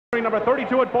Number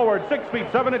 32 at forward, 6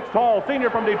 feet 7 inches tall, senior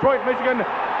from Detroit, Michigan,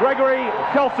 Gregory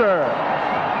Kelser.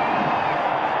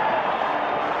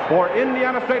 For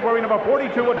Indiana State, wearing number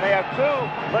 42. They have two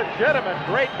legitimate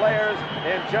great players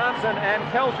in Johnson and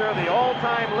Kelser, the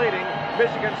all-time leading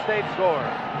Michigan State scorer.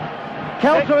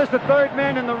 Kelser is the third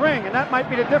man in the ring, and that might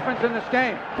be the difference in this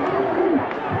game.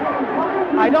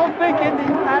 I don't think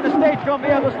Indiana State's going to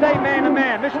be able to stay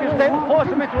man-to-man. Michigan State will force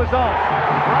him into his zone.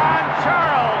 Ron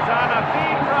Charles on a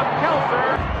feed from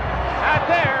Kelser. Not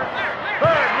there.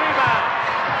 Third rebound.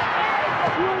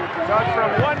 So it's from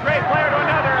one great player to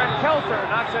another, and Kelser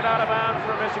knocks it out of bounds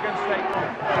for Michigan State.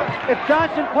 If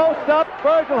Johnson posts up,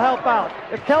 Bird will help out.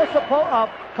 If Kelser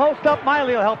posts up,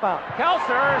 Miley will help out.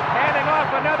 Kelser handing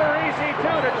off another easy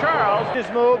two to Charles. His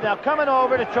move now coming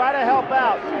over to try to help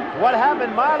out. What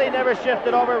happened? Miley never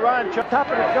shifted over. Ron Top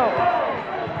of the show.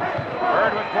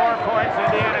 Bird with 4 points.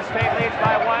 Indiana State leads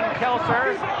by 1.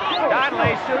 Kelser.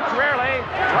 Donnelly shoots rarely.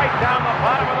 Right down the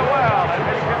bottom of the well. And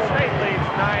Michigan State leads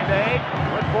 9-8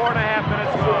 with 4.5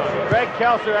 minutes to go. Greg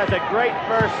Kelser has a great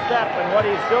first step, and what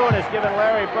he's doing is giving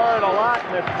Larry Bird a lot,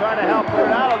 and they're trying to help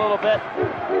Bird out a little bit.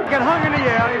 He got hung in the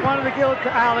air. He wanted to give it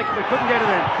to Alex, but couldn't get it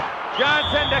in.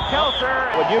 Johnson to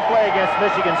Kelser. When you play against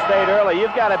Michigan State early,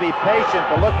 you've got to be patient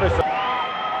to look for some.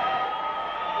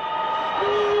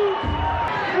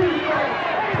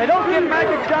 They don't give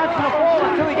Magic Johnson a ball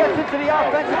until he gets into the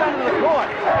offensive end of the court.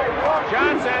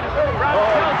 Johnson from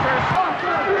Kelser.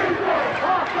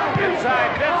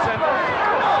 Inside Vincent.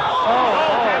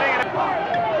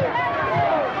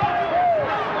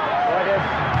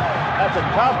 That's a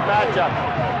tough matchup.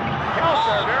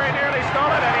 Kelser very nearly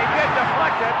stole it, and he did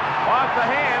deflect it off the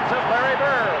hands of Larry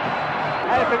Bird.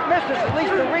 And if it misses, at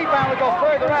least the rebound will go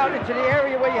further out into the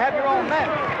area where you have your own men.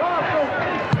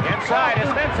 Inside is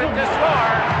Vincent to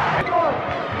score.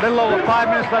 Little over 5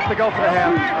 minutes left to go for the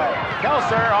half.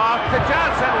 Kelser off to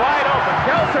Johnson, wide open.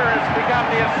 Kelser has become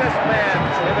the assist man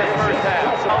in this first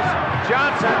half.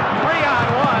 Johnson,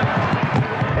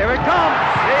 3-on-1. Here it comes.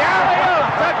 The alley-oop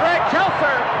to Greg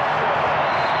Kelser.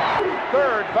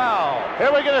 Third foul.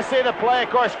 Here we're going to see the play. Of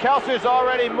course, Kelser's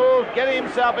already moved, getting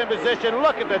himself in position.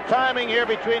 Look at the timing here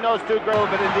between those two girls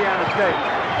at Indiana State.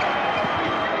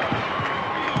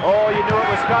 Oh, you knew it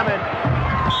was coming.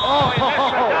 Oh, he missed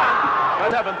the dunk.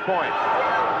 7th point.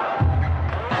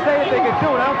 Say if they can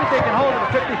do it. I don't think they can hold it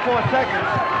for 54 seconds.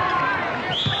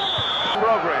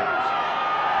 Programs.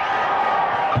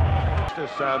 This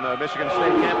on the Michigan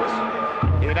State campus.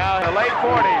 You're now in the late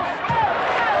 40s.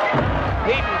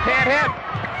 Heaton can't hit.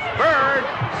 Bird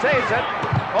saves it.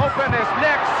 Open is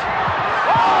next.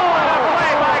 Oh, what a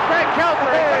play by Greg Kelser.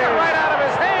 He took it right out of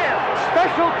his hand.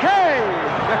 Special K.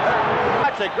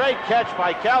 That's a great catch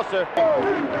by Kelser.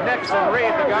 Nix and Reed,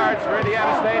 the guards for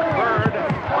Indiana State. Bird,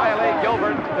 Wiley,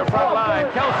 Gilbert, the front line.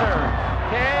 Kelser.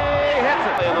 K hits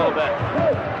it a little bit.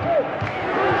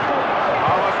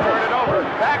 Almost turned it over.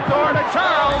 Back door to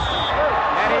Charles.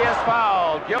 And he is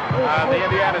fouled. On the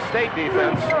Indiana State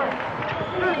defense.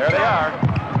 There they are.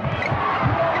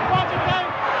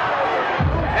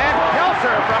 And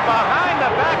Kelser from behind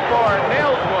the backboard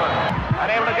nails one.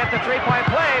 Unable to get the three-point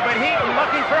play, but Heaton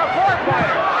looking for a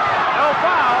four-pointer. No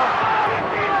foul.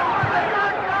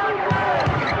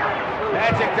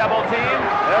 Magic double team.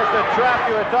 There's the trap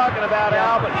you were talking about,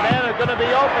 Al, but men are going to be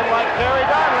open like Terry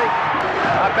Donnelly.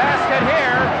 A basket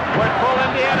here would pull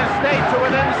Indiana State to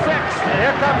within 6. And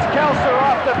here comes Kelser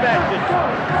off the bench. It's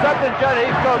something Johnny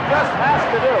Heathcote just has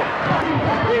to do.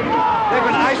 They're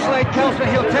going to isolate Kelser.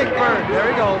 He'll take Bird. There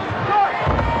he goes.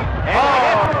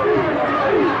 And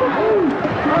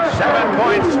 7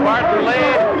 points, Spartan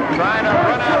lead. Trying to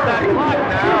run out that clock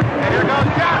now. And here goes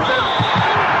Johnson.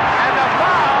 And the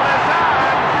foul is on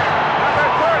number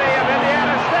 30 of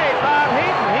Indiana State, Bob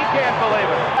Heaton. He can't believe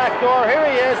it. Back door, here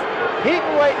he is.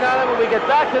 Heaton waiting on him when we get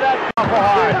back to that awful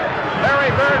hard. Larry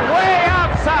Bird way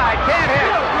outside. Can't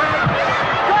hit.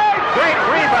 Great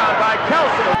rebound by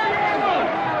Kelser.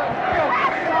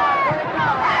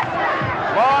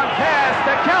 Long pass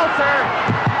to Kelser.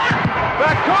 The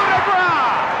coup de grace.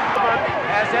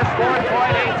 Has his 4th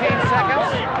point, 18 seconds.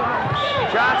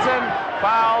 Johnson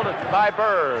fouled by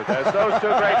Bird as those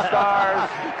two great stars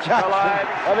collide.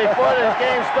 Well, before this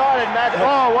game started, Matt,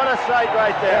 oh, what a sight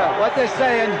right there. Yeah, what they're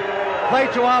saying, play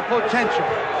to our potential.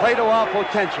 Play to our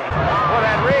potential. Well,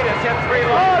 that Reed has hit 3.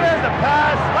 Oh, there's the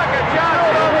pass. Look at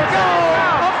Johnson. Go!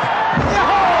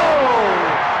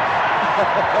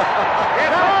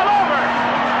 It's all over.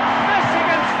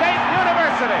 Michigan State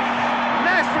University,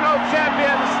 national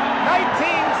champions,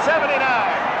 1979.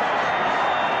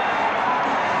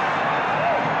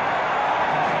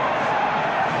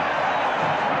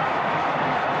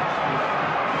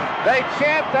 They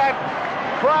chant that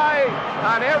cry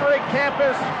on every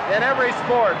campus in every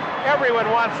sport. Everyone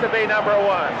wants to be number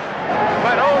one,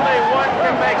 but only one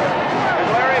can make it. And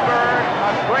Larry Bird,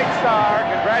 a great star,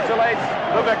 congratulates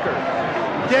the victors.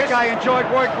 Dick, I enjoyed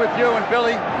working with you and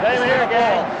Billy. Same here,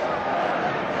 gang.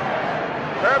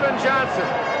 Urban Johnson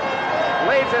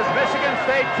leads his Michigan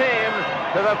State team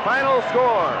to the final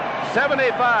score,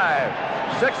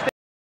 75-60.